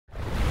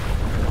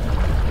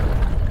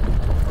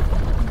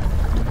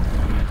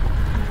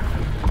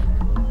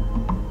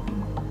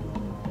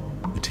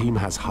team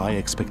has high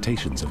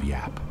expectations of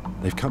Yap.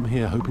 They've come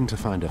here hoping to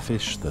find a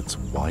fish that's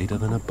wider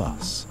than a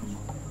bus.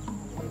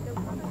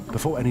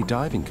 Before any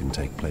diving can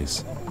take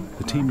place,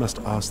 the team must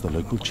ask the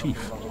local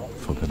chief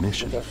for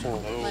permission.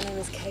 My name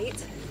is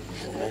Kate.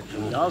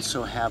 We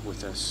also have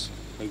with us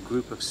a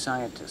group of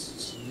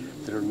scientists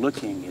that are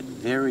looking at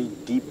very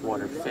deep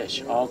water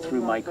fish all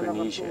through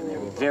Micronesia, and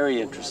they're very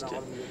interested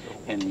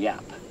in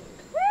Yap.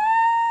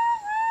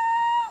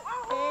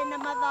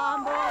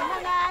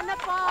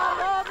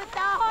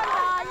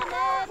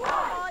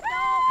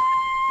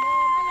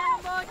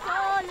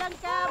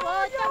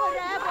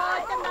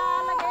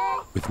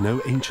 With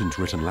no ancient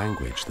written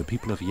language, the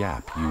people of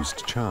Yap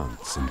used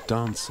chants and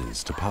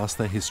dances to pass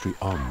their history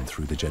on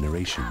through the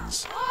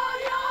generations.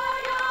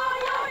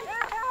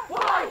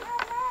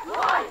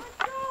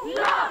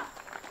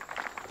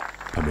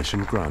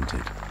 Permission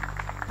granted.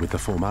 With the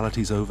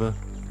formalities over,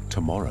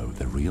 tomorrow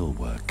the real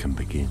work can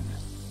begin.